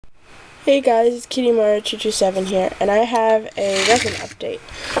Hey guys, it's Kitty Mara 227 here, and I have a resin update.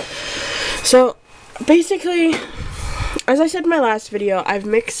 So, basically, as I said in my last video, I've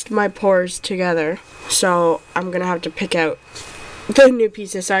mixed my pours together, so I'm gonna have to pick out the new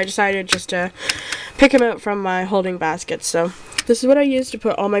pieces. So I decided just to pick them out from my holding basket. So this is what I use to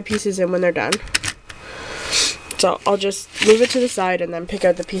put all my pieces in when they're done. So I'll just move it to the side and then pick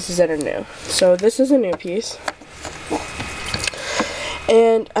out the pieces that are new. So this is a new piece.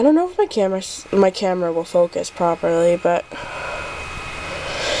 And I don't know if my camera will focus properly, but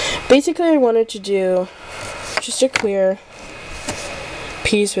basically I wanted to do just a clear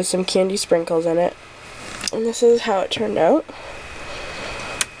piece with some candy sprinkles in it. And this is how it turned out.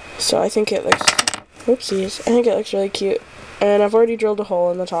 So I think it looks, whoopsies, I think it looks really cute. And I've already drilled a hole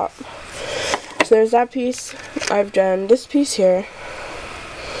in the top. So there's that piece. I've done this piece here.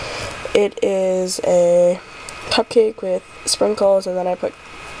 It is a cupcake with sprinkles, and then I put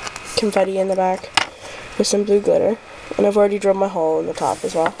confetti in the back with some blue glitter, and I've already drilled my hole in the top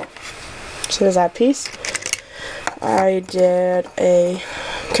as well. So there's that piece. I did a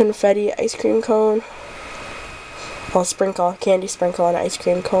confetti ice cream cone, well, candy sprinkle and ice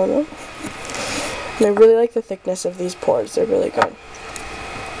cream cone, and I really like the thickness of these pours. They're really good.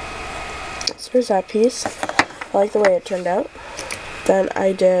 So there's that piece. I like the way it turned out. Then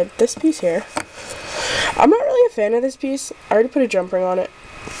I did this piece here. I'm not really a fan of this piece. I already put a jump ring on it,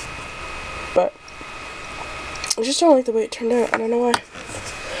 but I just don't like the way it turned out. I don't know why.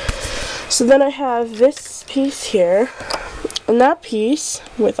 So then I have this piece here, and that piece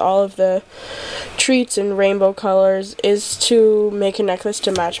with all of the treats and rainbow colors is to make a necklace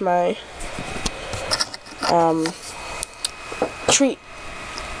to match my treat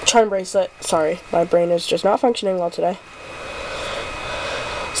charm bracelet. Sorry, my brain is just not functioning well today.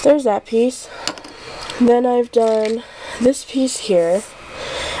 So there's that piece. Then I've done this piece here.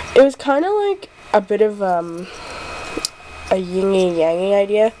 It was kind of like a bit of a yin-yang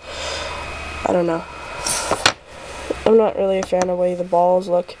idea. I don't know. I'm not really a fan of the way the balls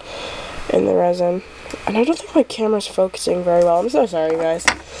look in the resin. And I don't think my camera's focusing very well. I'm so sorry, guys.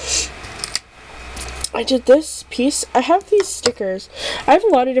 I did this piece. I have these stickers. I have a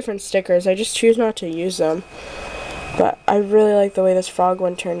lot of different stickers. I just choose not to use them. But I really like the way this frog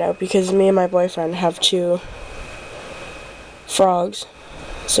one turned out, because me and my boyfriend have two frogs.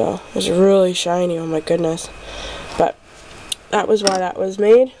 So it's really shiny, oh my goodness. But that was why that was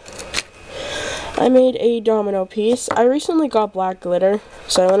made. I made a domino piece. I recently got black glitter,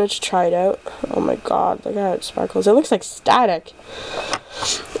 so I wanted to try it out. Oh my god, look how it sparkles. It looks like static.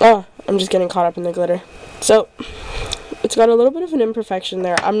 Oh, I'm just getting caught up in the glitter. So it's got a little bit of an imperfection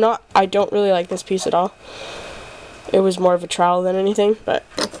there. I don't really like this piece at all. It was more of a trowel than anything, but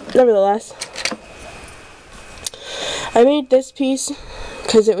nevertheless. I made this piece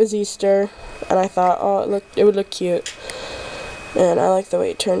because it was Easter, and I thought, oh, it would look cute. And I like the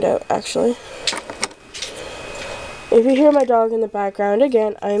way it turned out, actually. If you hear my dog in the background,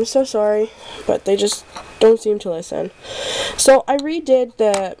 again, I am so sorry, but they just don't seem to listen. So I redid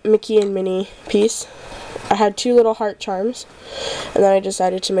the Mickey and Minnie piece. I had two little heart charms, and then I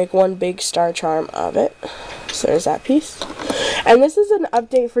decided to make one big star charm of it. So there's that piece. And this is an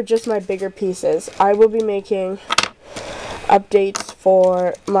update for just my bigger pieces. I will be making updates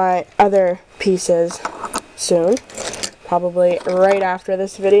for my other pieces soon, probably right after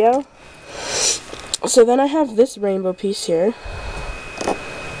this video. So then I have this rainbow piece here.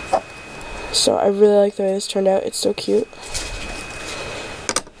 So I really like the way this turned out. It's so cute.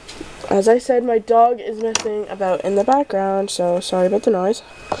 As I said, my dog is messing about in the background, so sorry about the noise.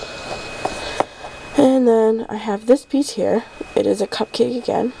 And then I have this piece here. It is a cupcake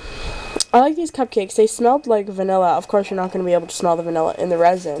again. I like these cupcakes. They smelled like vanilla. Of course, you're not going to be able to smell the vanilla in the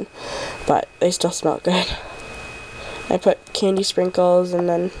resin, but they still smell good. I put candy sprinkles and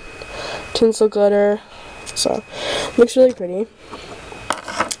then tinsel glitter, so looks really pretty.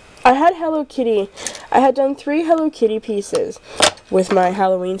 I had Hello Kitty. I had done 3 Hello Kitty pieces with my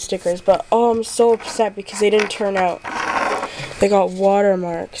Halloween stickers, but oh, I'm so upset because they didn't turn out. They got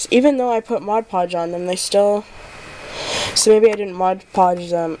watermarks. Even though I put Mod Podge on them, they still... So maybe I didn't Mod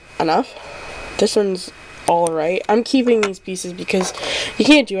Podge them enough. This one's alright. I'm keeping these pieces because you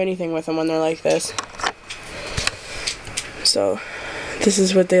can't do anything with them when they're like this. So, this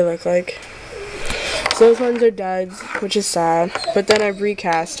is what they look like. So those ones are duds, which is sad. But then I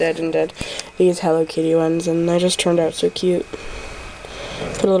recast it and did these Hello Kitty ones, and they just turned out so cute.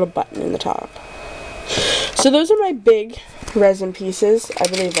 Put a little button in the top. So those are my big resin pieces. I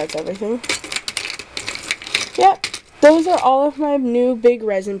believe that's everything. Yep, those are all of my new big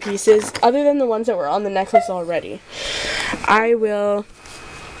resin pieces, other than the ones that were on the necklace already. I will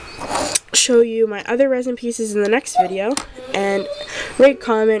show you my other resin pieces in the next video. And rate,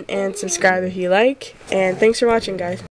 comment, and subscribe if you like. And thanks for watching, guys.